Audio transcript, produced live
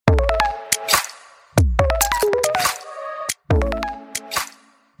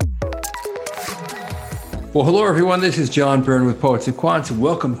Well, hello, everyone. This is John Byrne with Poets and Quants.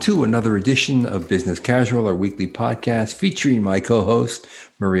 Welcome to another edition of Business Casual, our weekly podcast featuring my co-host,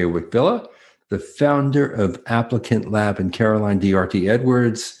 Maria Wickbilla, the founder of Applicant Lab, and Caroline D'Arte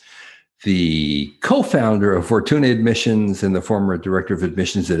Edwards, the co-founder of Fortuna Admissions and the former director of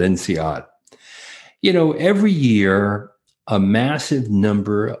admissions at INSEAD. You know, every year, a massive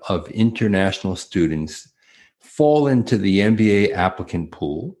number of international students fall into the MBA applicant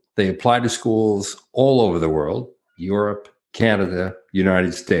pool. They apply to schools all over the world, Europe, Canada,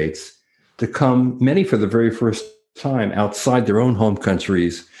 United States, to come, many for the very first time outside their own home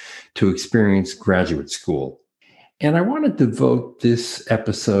countries to experience graduate school. And I want to devote this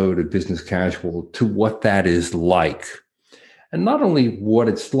episode of Business Casual to what that is like. And not only what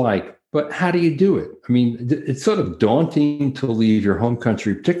it's like, but how do you do it? I mean, it's sort of daunting to leave your home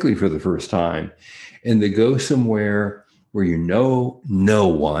country, particularly for the first time, and to go somewhere where you know no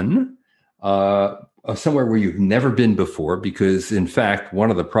one, somewhere where you've never been before, because in fact,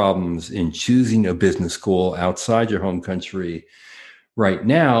 one of the problems in choosing a business school outside your home country right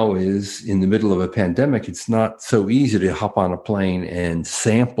now is in the middle of a pandemic, it's not so easy to hop on a plane and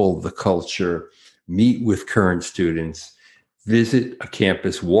sample the culture, meet with current students, visit a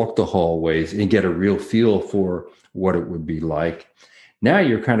campus, walk the hallways, and get a real feel for what it would be like. Now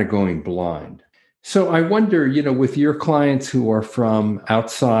you're kind of going blind. So I wonder, you know, with your clients who are from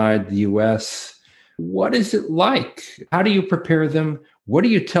outside the US, what is it like? How do you prepare them? What do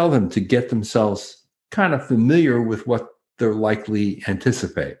you tell them to get themselves kind of familiar with what they're likely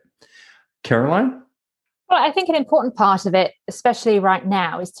anticipate? Caroline? Well, I think an important part of it, especially right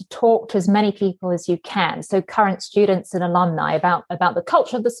now, is to talk to as many people as you can. So current students and alumni about the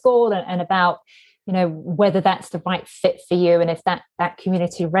culture of the school and about, you know, whether that's the right fit for you and if that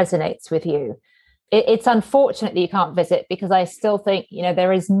community resonates with you. It's unfortunate that you can't visit, because I still think, you know,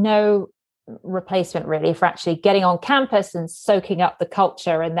 there is no replacement really for actually getting on campus and soaking up the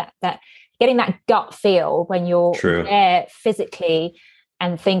culture and that getting that gut feel when you're there physically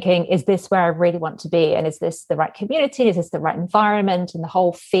and thinking, is this where I really want to be? And is this the right community? Is this the right environment and the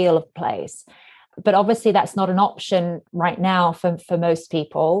whole feel of the place? But obviously that's not an option right now for most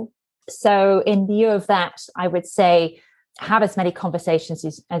people. So in view of that, I would say have as many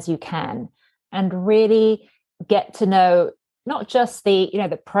conversations as you can, and really get to know not just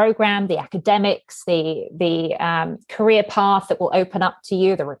the program, the academics, the career path that will open up to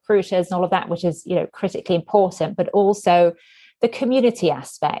you, the recruiters and all of that, which is, you know, critically important, but also the community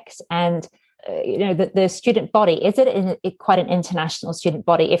aspect and, the student body. Is it quite an international student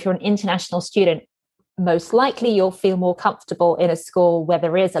body? If you're an international student, most likely you'll feel more comfortable in a school where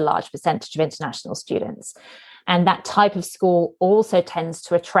there is a large percentage of international students. And that type of school also tends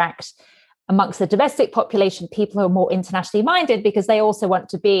to attract, amongst the domestic population, people who are more internationally minded, because they also want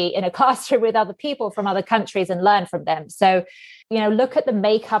to be in a classroom with other people from other countries and learn from them. So, you know, look at the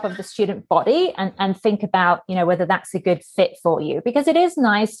makeup of the student body and think about, you know, whether that's a good fit for you. Because it is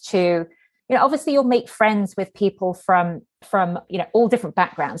nice to, you know, obviously you'll make friends with people from, you know, all different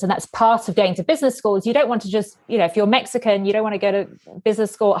backgrounds. And that's part of going to business schools. You don't want to just, you know, if you're Mexican, you don't want to go to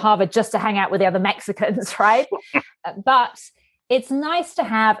business school at Harvard just to hang out with the other Mexicans, right? But it's nice to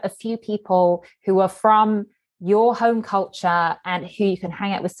have a few people who are from your home culture and who you can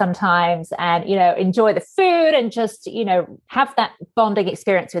hang out with sometimes and, you know, enjoy the food and just, you know, have that bonding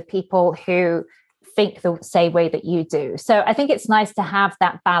experience with people who think the same way that you do. So I think it's nice to have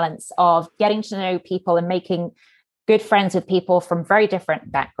that balance of getting to know people and making good friends with people from very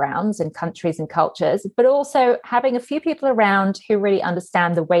different backgrounds and countries and cultures, but also having a few people around who really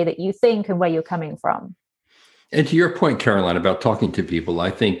understand the way that you think and where you're coming from. And to your point, Caroline, about talking to people,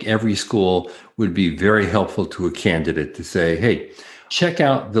 I think every school would be very helpful to a candidate to say, hey, check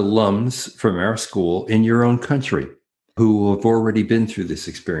out the alums from our school in your own country who have already been through this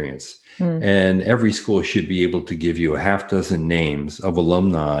experience. And every school should be able to give you a half dozen names of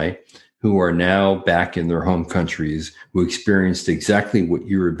alumni who are now back in their home countries, who experienced exactly what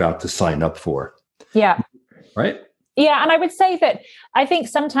you're about to sign up for. Yeah. Right? Yeah. And I would say that I think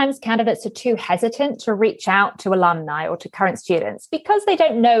sometimes candidates are too hesitant to reach out to alumni or to current students because they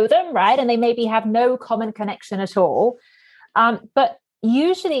don't know them, right? And they maybe have no common connection at all. But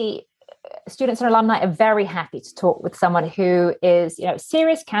usually students and alumni are very happy to talk with someone who is, you know, a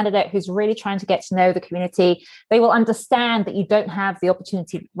serious candidate who's really trying to get to know the community. They will understand that you don't have the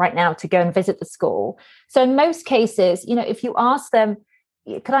opportunity right now to go and visit the school. So in most cases, you know, if you ask them,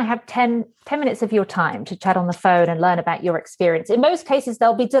 can I have 10 minutes of your time to chat on the phone and learn about your experience? In most cases,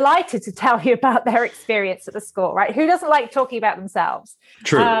 they'll be delighted to tell you about their experience at the school, right? Who doesn't like talking about themselves?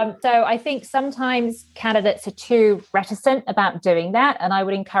 True. So I think sometimes candidates are too reticent about doing that. And I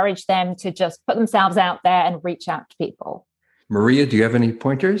would encourage them to just put themselves out there and reach out to people. Maria, do you have any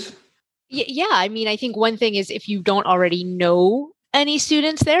pointers? Yeah. I mean, I think one thing is if you don't already know any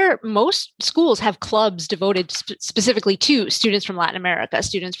students there, most schools have clubs devoted specifically to students from Latin America,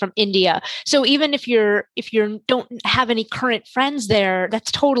 students from India. So even if you don't have any current friends there, that's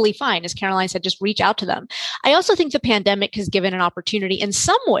totally fine. As Caroline said, just reach out to them. I also think the pandemic has given an opportunity in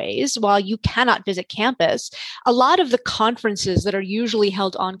some ways, while you cannot visit campus, a lot of the conferences that are usually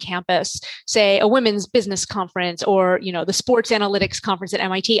held on campus, say a women's business conference or, the sports analytics conference at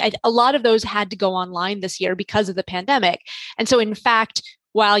MIT, a lot of those had to go online this year because of the pandemic. And so in fact,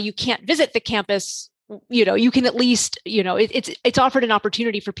 while you can't visit the campus, you can at least, it's offered an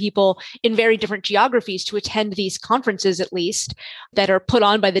opportunity for people in very different geographies to attend these conferences, at least, that are put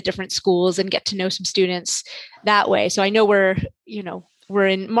on by the different schools and get to know some students that way. So I know we're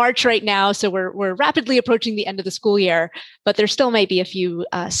in March right now, so we're rapidly approaching the end of the school year, but there still might be a few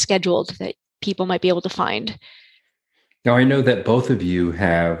scheduled that people might be able to find. Now, I know that both of you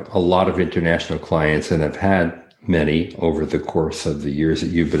have a lot of international clients and have had many over the course of the years that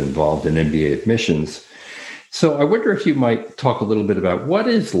you've been involved in MBA admissions. So I wonder if you might talk a little bit about what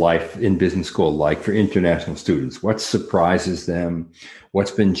is life in business school like for international students? What surprises them? What's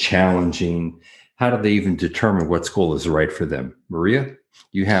been challenging? How do they even determine what school is right for them? Maria,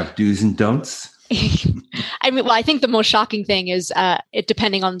 you have do's and don'ts? I think the most shocking thing is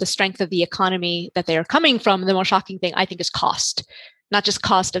depending on the strength of the economy that they are coming from, the most shocking thing I think is cost, not just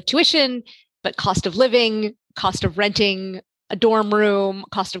cost of tuition, but cost of living, cost of renting a dorm room,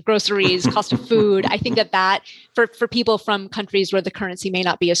 cost of groceries, cost of food. I think that for people from countries where the currency may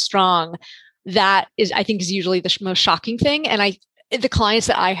not be as strong, that is usually the most shocking thing. And the clients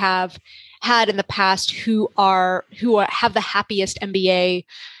that I have had in the past who have the happiest MBA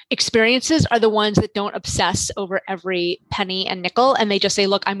experiences are the ones that don't obsess over every penny and nickel. And they just say,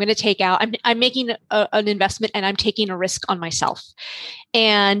 look, I'm going to take out, I'm making an investment and I'm taking a risk on myself.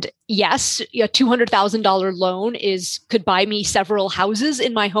 And yes, a $200,000 loan could buy me several houses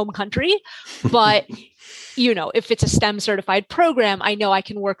in my home country. But if it's a STEM certified program, I know I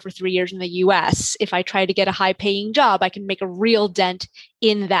can work for 3 years in the US. If I try to get a high paying job, I can make a real dent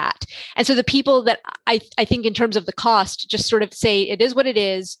in that. And so the people that I think in terms of the cost, just sort of say it is what it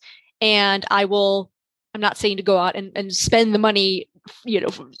is. And I'm not saying to go out and spend the money,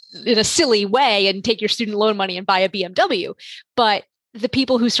 in a silly way and take your student loan money and buy a BMW. But the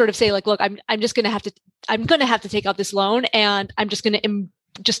people who sort of say like, look, I'm going to have to take out this loan and I'm just going to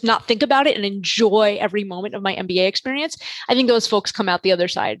just not think about it and enjoy every moment of my MBA experience. I think those folks come out the other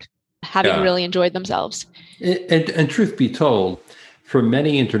side having really enjoyed themselves. And truth be told, for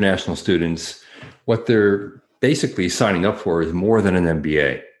many international students, what they're basically signing up for is more than an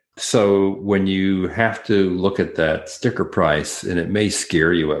MBA. So when you have to look at that sticker price, and it may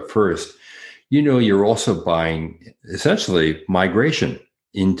scare you at first, you're also buying essentially migration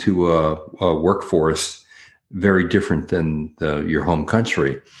into a workforce very different than your home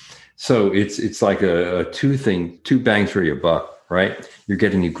country. So it's like a two bangs for your buck, right? You're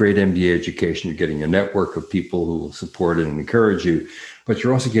getting a great MBA education, you're getting a network of people who will support it and encourage you, but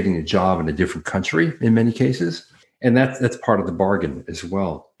you're also getting a job in a different country in many cases. And that's part of the bargain as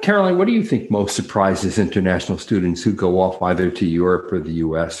well. Caroline, what do you think most surprises international students who go off either to Europe or the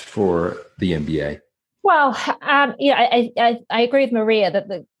US for the MBA? Well, I agree with Maria that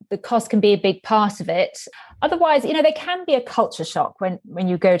the cost can be a big part of it. Otherwise, there can be a culture shock when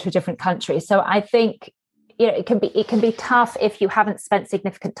you go to a different country. So I think it can be tough if you haven't spent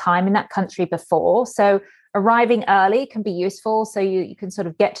significant time in that country before. So arriving early can be useful. So you can sort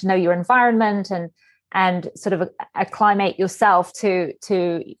of get to know your environment and sort of acclimate yourself to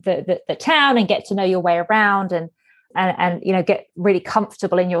the town and get to know your way around and get really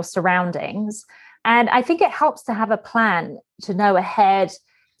comfortable in your surroundings. And I think it helps to have a plan to know ahead,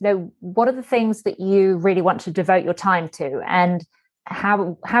 what are the things that you really want to devote your time to, and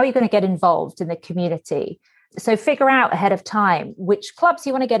how are you going to get involved in the community? So figure out ahead of time which clubs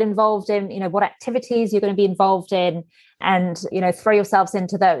you want to get involved in, what activities you're going to be involved in, and, throw yourselves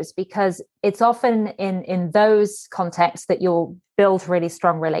into those, because it's often in those contexts that you'll build really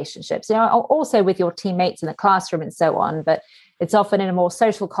strong relationships, also with your teammates in the classroom and so on. But it's often in a more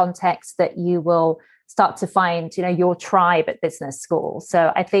social context that you will start to find, your tribe at business school.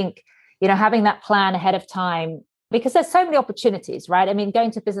 So I think, having that plan ahead of time, because there's so many opportunities, right? I mean,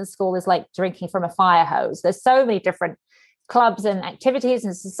 going to business school is like drinking from a fire hose. There's so many different clubs and activities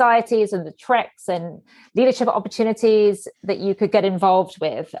and societies and the treks and leadership opportunities that you could get involved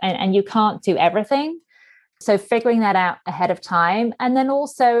with. And you can't do everything. So figuring that out ahead of time. And then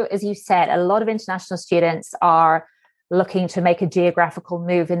also, as you said, a lot of international students are looking to make a geographical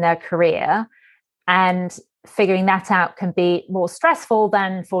move in their career. And figuring that out can be more stressful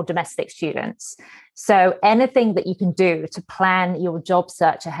than for domestic students. So anything that you can do to plan your job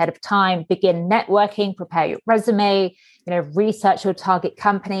search ahead of time, begin networking, prepare your resume, research your target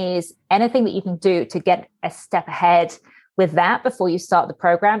companies, anything that you can do to get a step ahead with that before you start the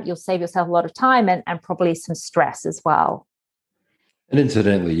program, you'll save yourself a lot of time and probably some stress as well. And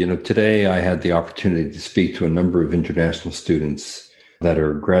incidentally, today I had the opportunity to speak to a number of international students that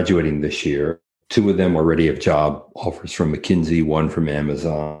are graduating this year. 2 of them already have job offers from McKinsey, 1 from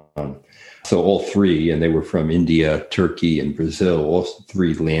Amazon. So all 3, and they were from India, Turkey, and Brazil, all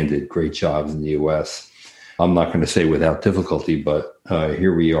 3 landed great jobs in the US. I'm not going to say without difficulty, but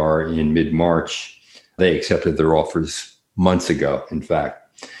here we are in mid-March. They accepted their offers months ago, in fact.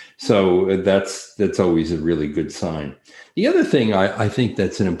 So that's always a really good sign. The other thing I think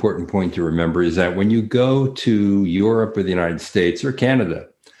that's an important point to remember is that when you go to Europe or the United States or Canada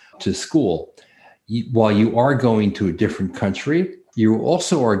to school, while you are going to a different country, you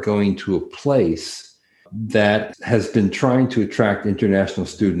also are going to a place that has been trying to attract international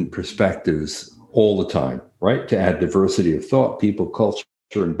student perspectives all the time, right? To add diversity of thought, people, culture,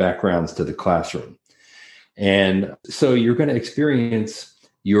 and backgrounds to the classroom. And so you're going to experience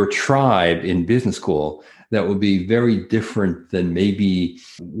your tribe in business school that will be very different than maybe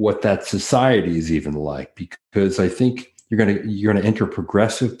what that society is even like, because I think you're going to enter a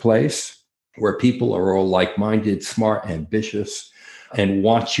progressive place where people are all like-minded, smart, ambitious, and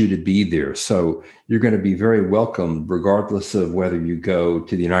want you to be there. So you're going to be very welcome, regardless of whether you go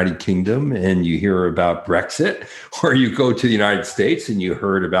to the United Kingdom and you hear about Brexit, or you go to the United States and you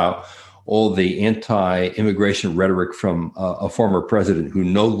heard about all the anti-immigration rhetoric from a former president who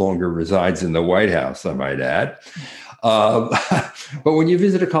no longer resides in the White House, I might add. But when you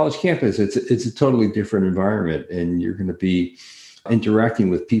visit a college campus, it's a totally different environment, and you're going to be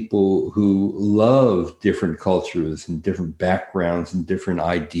interacting with people who love different cultures and different backgrounds and different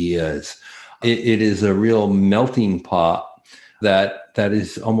ideas. It is a real melting pot that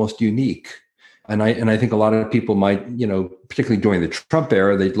is almost unique. And I think a lot of people might, particularly during the Trump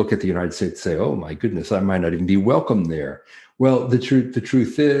era, they'd look at the United States and say, oh my goodness, I might not even be welcome there. Well, the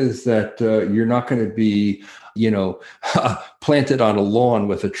truth is that you're not going to be, planted on a lawn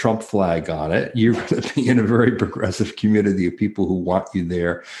with a Trump flag on it. You're going to be in a very progressive community of people who want you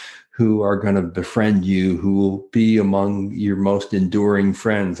there, who are going to befriend you, who will be among your most enduring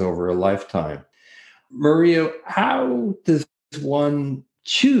friends over a lifetime. Maria, how does one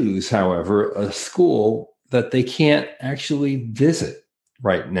choose, however, a school that they can't actually visit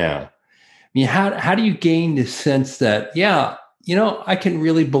right now? I mean, how do you gain the sense that, I can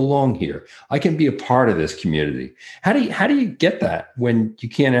really belong here. I can be a part of this community. How do you get that when you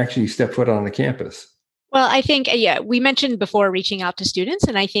can't actually step foot on the campus? Well, I think, we mentioned before reaching out to students,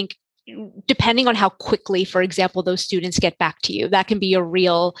 and I think depending on how quickly, for example, those students get back to you, that can be a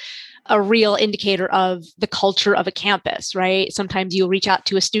real indicator of the culture of a campus, right? Sometimes you'll reach out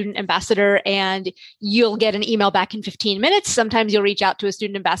to a student ambassador and you'll get an email back in 15 minutes. Sometimes you'll reach out to a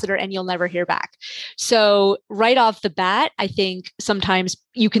student ambassador and you'll never hear back. So right off the bat, I think sometimes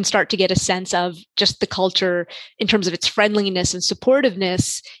you can start to get a sense of just the culture in terms of its friendliness and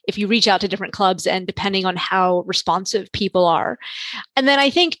supportiveness if you reach out to different clubs and depending on how responsive people are. And then I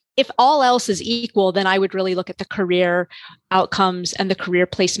think if all else is equal, then I would really look at the career outcomes and the career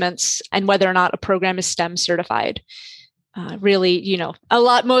placements and whether or not a program is STEM certified.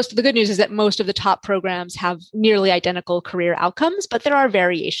 Most of the good news is that most of the top programs have nearly identical career outcomes, but there are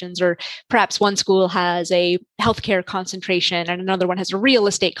variations, or perhaps one school has a healthcare concentration and another one has a real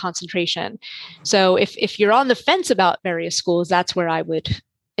estate concentration. So if you're on the fence about various schools, that's where I would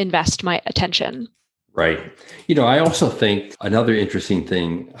invest my attention. Right. I also think another interesting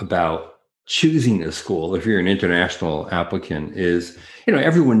thing about choosing a school, if you're an international applicant, is,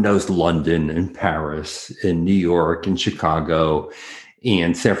 everyone knows London and Paris and New York and Chicago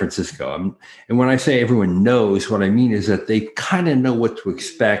and San Francisco. And when I say everyone knows, what I mean is that they kind of know what to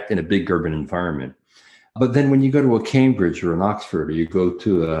expect in a big urban environment. But then when you go to a Cambridge or an Oxford, or you go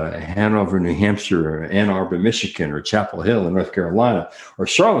to a Hanover, New Hampshire, or Ann Arbor, Michigan, or Chapel Hill in North Carolina, or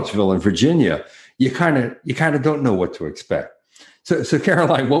Charlottesville in Virginia, you kind of don't know what to expect. So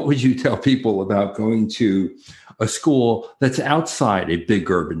Caroline, what would you tell people about going to a school that's outside a big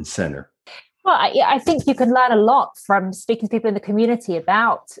urban center? Well, I think you can learn a lot from speaking to people in the community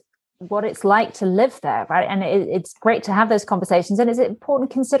about what it's like to live there, right? And it's great to have those conversations. And it's an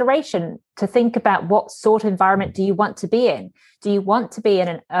important consideration to think about what sort of environment do you want to be in? Do you want to be in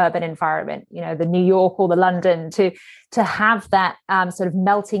an urban environment, the New York or the London, to have that sort of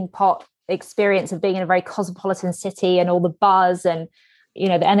melting pot experience of being in a very cosmopolitan city and all the buzz and,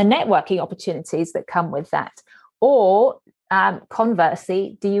 and the networking opportunities that come with that? Or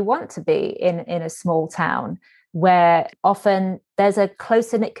conversely, do you want to be in a small town where often there's a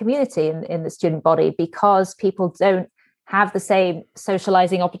closer knit community in the student body because people don't have the same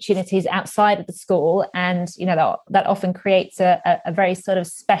socializing opportunities outside of the school, and that often creates a very sort of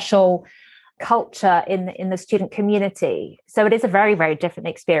special culture in the student community. So it is a very, very different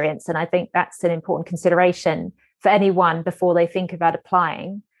experience, and I think that's an important consideration for anyone before they think about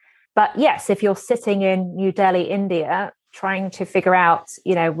applying. But yes, if you're sitting in New Delhi, India, trying to figure out,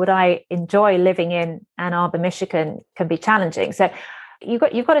 would I enjoy living in Ann Arbor, Michigan, can be challenging. So you've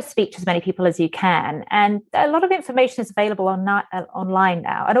got to speak to as many people as you can. And a lot of information is available online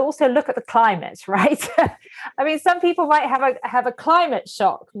now. And also look at the climate, right? I mean, some people might have a climate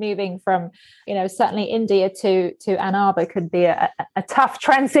shock moving from, certainly India to Ann Arbor could be a tough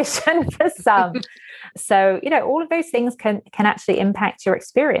transition for some. So, all of those things can actually impact your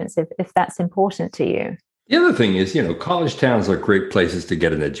experience if that's important to you. The other thing is, college towns are great places to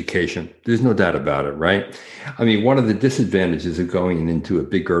get an education. There's no doubt about it, right? I mean, one of the disadvantages of going into a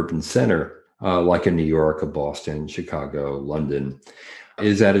big urban center, like in New York, or Boston, Chicago, London,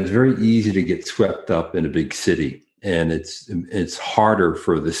 is that it's very easy to get swept up in a big city. And it's harder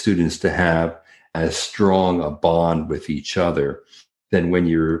for the students to have as strong a bond with each other than when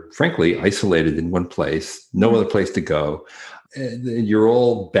you're, frankly, isolated in one place, no other place to go. You're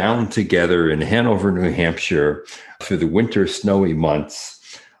all bound together in Hanover, New Hampshire, through the winter snowy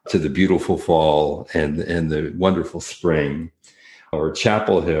months to the beautiful fall and the wonderful spring, or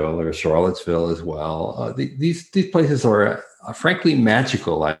Chapel Hill or Charlottesville as well. These places are frankly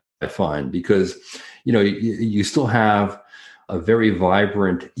magical, I find, because you still have a very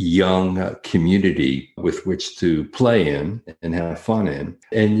vibrant young community with which to play in and have fun in,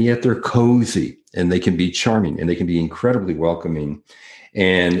 and yet they're cozy. And they can be charming and they can be incredibly welcoming.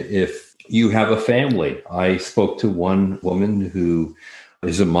 And if you have a family, I spoke to one woman who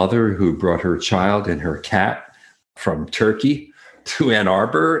is a mother who brought her child and her cat from Turkey to Ann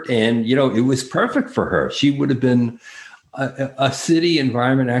Arbor. And, it was perfect for her. She would have been a city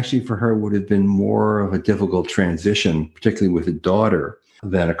environment, actually, for her would have been more of a difficult transition, particularly with a daughter,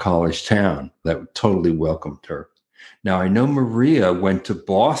 than a college town that totally welcomed her. Now, I know Maria went to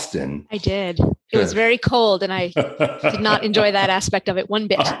Boston. I did. It was very cold, and I did not enjoy that aspect of it one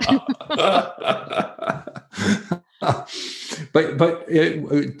bit. But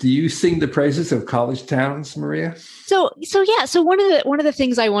do you sing the praises of college towns, Maria? So one of the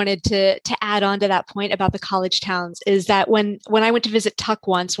things I wanted to add on to that point about the college towns is that when I went to visit Tuck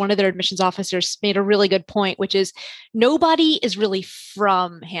once, one of their admissions officers made a really good point, which is nobody is really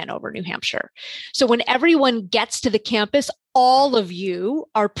from Hanover, New Hampshire. So when everyone gets to the campus, all of you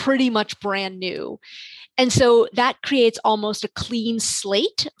are pretty much brand new. And so that creates almost a clean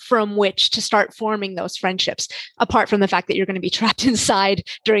slate from which to start forming those friendships, apart from the fact that you're going to be trapped inside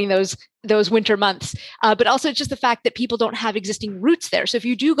during those winter months. But also just the fact that people don't have existing roots there. So if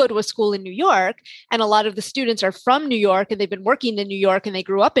you do go to a school in New York and a lot of the students are from New York and they've been working in New York and they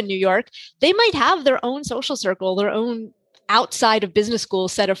grew up in New York, they might have their own social circle, their own outside of business school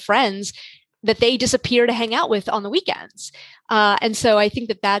set of friends that they disappear to hang out with on the weekends. And so I think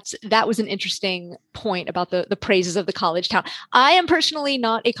that was an interesting point about the praises of the college town. I am personally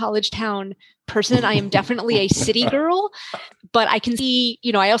not a college town person. I am definitely a city girl, but I can see,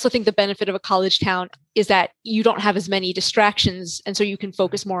 I also think the benefit of a college town is that you don't have as many distractions. And so you can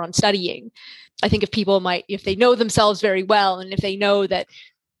focus more on studying. I think if they know themselves very well, and if they know that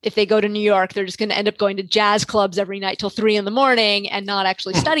if they go to New York, they're just going to end up going to jazz clubs every night till 3 a.m. and not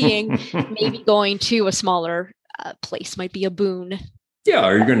actually studying, maybe going to a smaller place might be a boon. Yeah,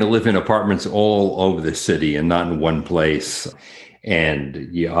 or you're going to live in apartments all over the city and not in one place.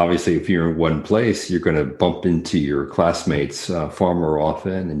 And obviously, if you're in one place, you're going to bump into your classmates far more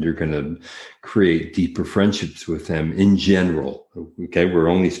often, and you're going to create deeper friendships with them in general. Okay, we're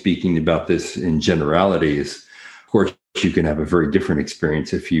only speaking about this in generalities. Of course, you can have a very different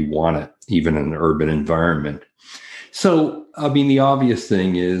experience if you want it, even in an urban environment. So, the obvious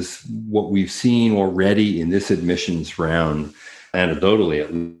thing is what we've seen already in this admissions round, anecdotally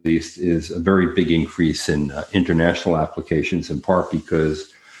at least, is a very big increase in international applications, in part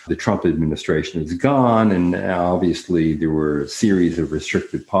because the Trump administration is gone. And obviously there were a series of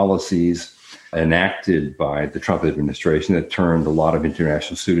restrictive policies enacted by the Trump administration that turned a lot of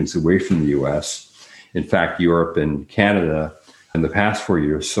international students away from the U.S. In fact, Europe and Canada in the past 4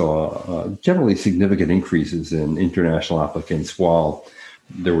 years saw generally significant increases in international applicants while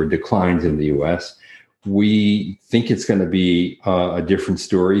there were declines in the U.S. We think it's going to be a different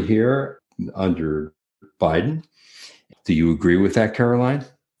story here under Biden. Do you agree with that, Caroline?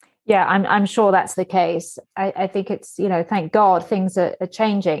 Yeah, I'm sure that's the case. I think it's, thank God things are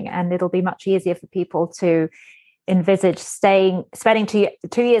changing, and it'll be much easier for people to envisage spending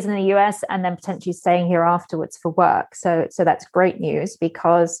 2 years in the US and then potentially staying here afterwards for work. So that's great news,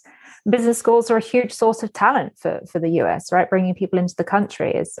 because business schools are a huge source of talent for the US, right? Bringing people into the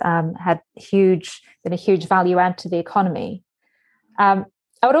country has been a huge value add to the economy.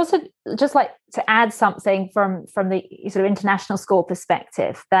 I would also just like to add something from the sort of international school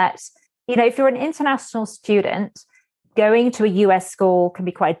perspective, that, if you're an international student, going to a US school can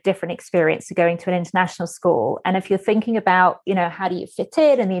be quite a different experience to going to an international school. And if you're thinking about, how do you fit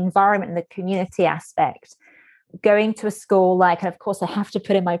in and the environment and the community aspect, going to a school like, and of course I have to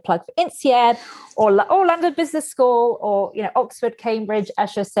put in my plug for INSEAD or London Business School or, Oxford, Cambridge,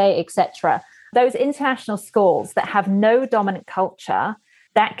 HSA, etc. Those international schools that have no dominant culture,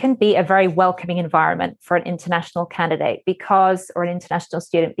 that can be a very welcoming environment for an international candidate or an international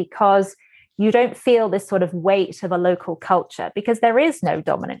student, because you don't feel this sort of weight of a local culture, because there is no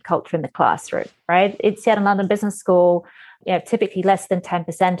dominant culture in the classroom, right? INSEAD and London Business School, typically less than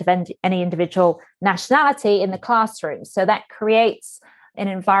 10% of any individual nationality in the classroom. So that creates an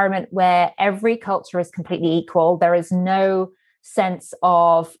environment where every culture is completely equal. There is no sense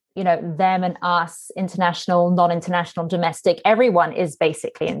of, them and us, international, non-international, domestic. Everyone is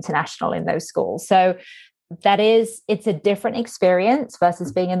basically international in those schools. So it's a different experience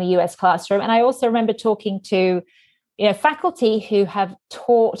versus being in the US classroom. And I also remember talking to, faculty who have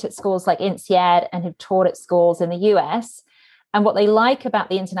taught at schools like INSEAD and who've taught at schools in the US. And what they like about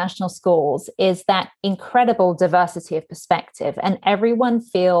the international schools is that incredible diversity of perspective, and everyone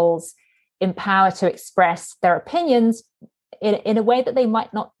feels empowered to express their opinions in a way that they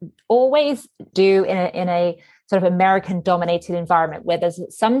might not always do in a sort of American-dominated environment, where there's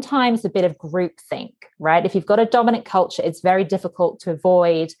sometimes a bit of groupthink, right? If you've got a dominant culture, it's very difficult to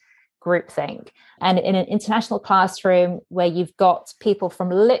avoid groupthink. And in an international classroom where you've got people from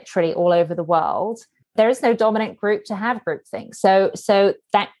literally all over the world, there is no dominant group to have groupthink. So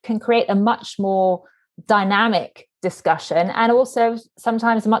that can create a much more dynamic discussion, and also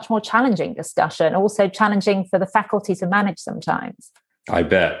sometimes a much more challenging discussion, also challenging for the faculty to manage sometimes. I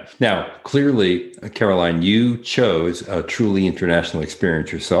bet. Now, clearly, Caroline, you chose a truly international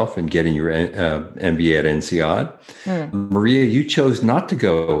experience yourself in getting your MBA at INSEAD. Maria, you chose not to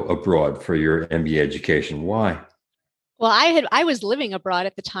go abroad for your MBA education. Why? Well, I was living abroad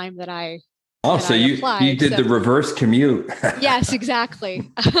at the time that I you did the reverse commute. Yes, exactly.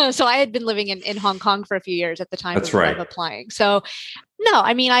 So I had been living in Hong Kong for a few years at the time of applying. So no,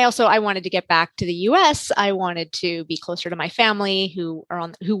 I mean, I wanted to get back to the US. I wanted to be closer to my family who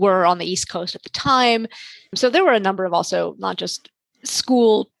were on the East Coast at the time. So there were a number of also not just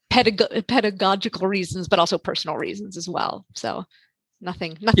school pedagogical reasons, but also personal reasons as well. So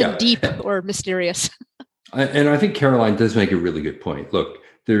nothing deep or mysterious. And I think Caroline does make a really good point. Look,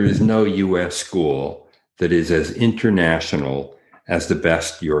 there is no U.S. school that is as international as the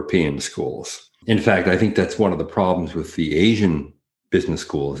best European schools. In fact, I think that's one of the problems with the Asian business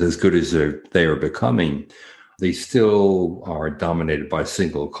schools. As good as they are becoming, they still are dominated by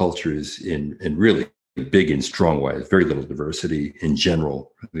single cultures in really big and strong ways. Very little diversity in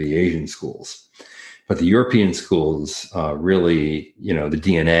general, the Asian schools. But the European schools really, the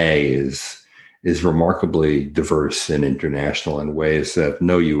DNA is remarkably diverse and international in ways that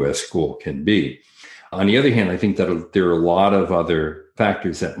no U.S. school can be. On the other hand, I think that there are a lot of other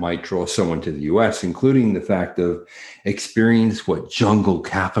factors that might draw someone to the U.S., including the fact of experience what jungle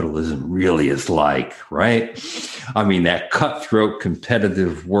capitalism really is like, right? I mean, that cutthroat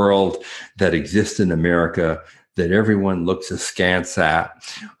competitive world that exists in America that everyone looks askance at,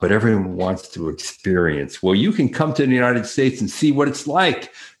 but everyone wants to experience. Well, you can come to the United States and see what it's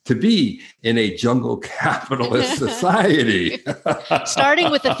like to be in a jungle capitalist society.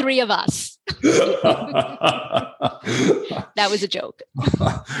 Starting with the three of us. That was a joke.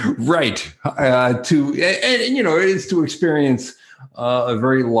 Right. It is to experience a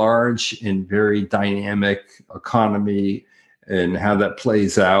very large and very dynamic economy and how that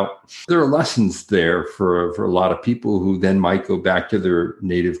plays out. There are lessons there for a lot of people who then might go back to their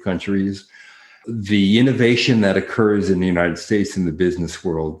native countries. The innovation that occurs in the United States in the business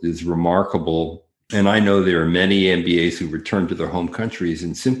world is remarkable. And I know there are many MBAs who return to their home countries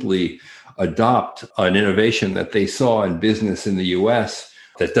and simply adopt an innovation that they saw in business in the US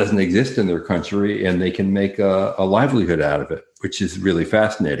that doesn't exist in their country, and they can make a livelihood out of it, which is really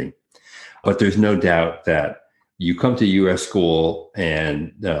fascinating. But there's no doubt that you come to US school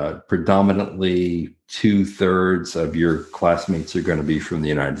and predominantly 2/3 of your classmates are going to be from the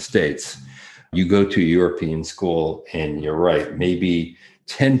United States. You go to a European school and you're right, maybe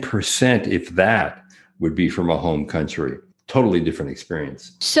 10%, if that, would be from a home country. Totally different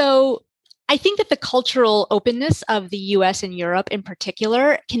experience. So I think that the cultural openness of the US and Europe in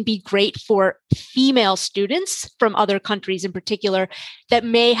particular can be great for female students from other countries in particular that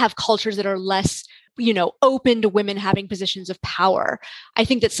may have cultures that are less open to women having positions of power. I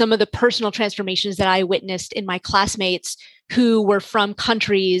think that some of the personal transformations that I witnessed in my classmates who were from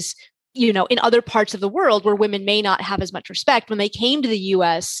countries, in other parts of the world where women may not have as much respect, when they came to the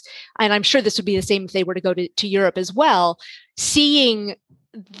US, and I'm sure this would be the same if they were to go to Europe as well, seeing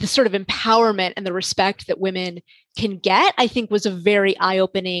the sort of empowerment and the respect that women can get, I think was a very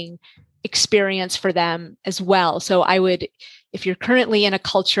eye-opening experience for them as well. So I would, if you're currently in a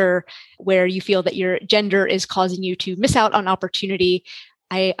culture where you feel that your gender is causing you to miss out on opportunity,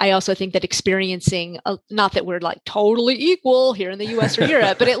 I also think that experiencing, not that we're like totally equal here in the US or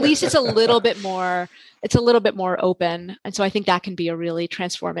Europe, but at least it's a little bit more open. And so I think that can be a really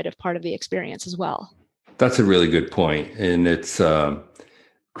transformative part of the experience as well. That's a really good point. And it's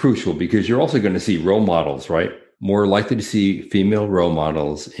crucial because you're also going to see role models, right? More likely to see female role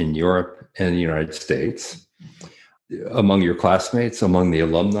models in Europe and the United States, among your classmates, among the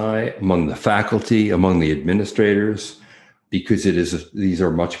alumni, among the faculty, among the administrators, because these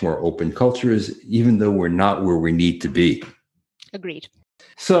are much more open cultures, even though we're not where we need to be. Agreed.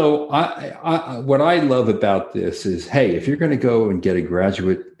 So what I love about this is, hey, if you're going to go and get a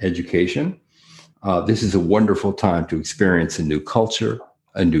graduate education, this is a wonderful time to experience a new culture,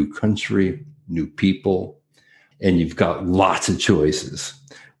 a new country, new people, and you've got lots of choices.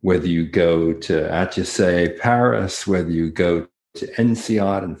 Whether you go to HEC Paris, whether you go to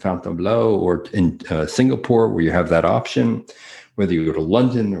INSEAD and Fontainebleau, or in Singapore, where you have that option, whether you go to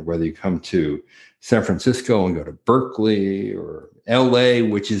London or whether you come to San Francisco and go to Berkeley, or LA,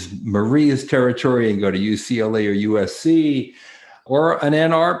 which is Maria's territory, and go to UCLA or USC, or an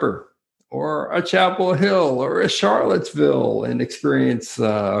Ann Arbor, or a Chapel Hill, or a Charlottesville, and experience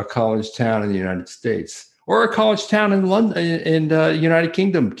a college town in the United States, or a college town in London, in the United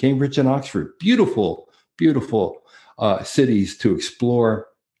Kingdom, Cambridge and Oxford. Beautiful, beautiful cities to explore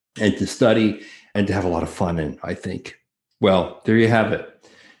and to study and to have a lot of fun in, I think. Well, there you have it.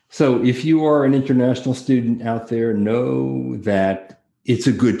 So if you are an international student out there, know that it's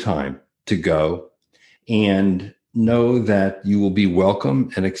a good time to go, and know that you will be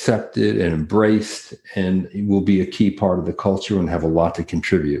welcome and accepted and embraced, and you will be a key part of the culture and have a lot to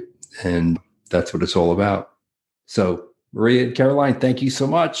contribute. And that's what it's all about. So Maria and Caroline, thank you so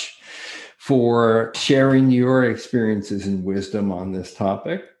much for sharing your experiences and wisdom on this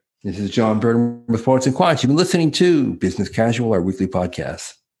topic. This is John Burnham with Poets and Quants. You've been listening to Business Casual, our weekly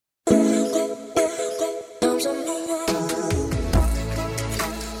podcast.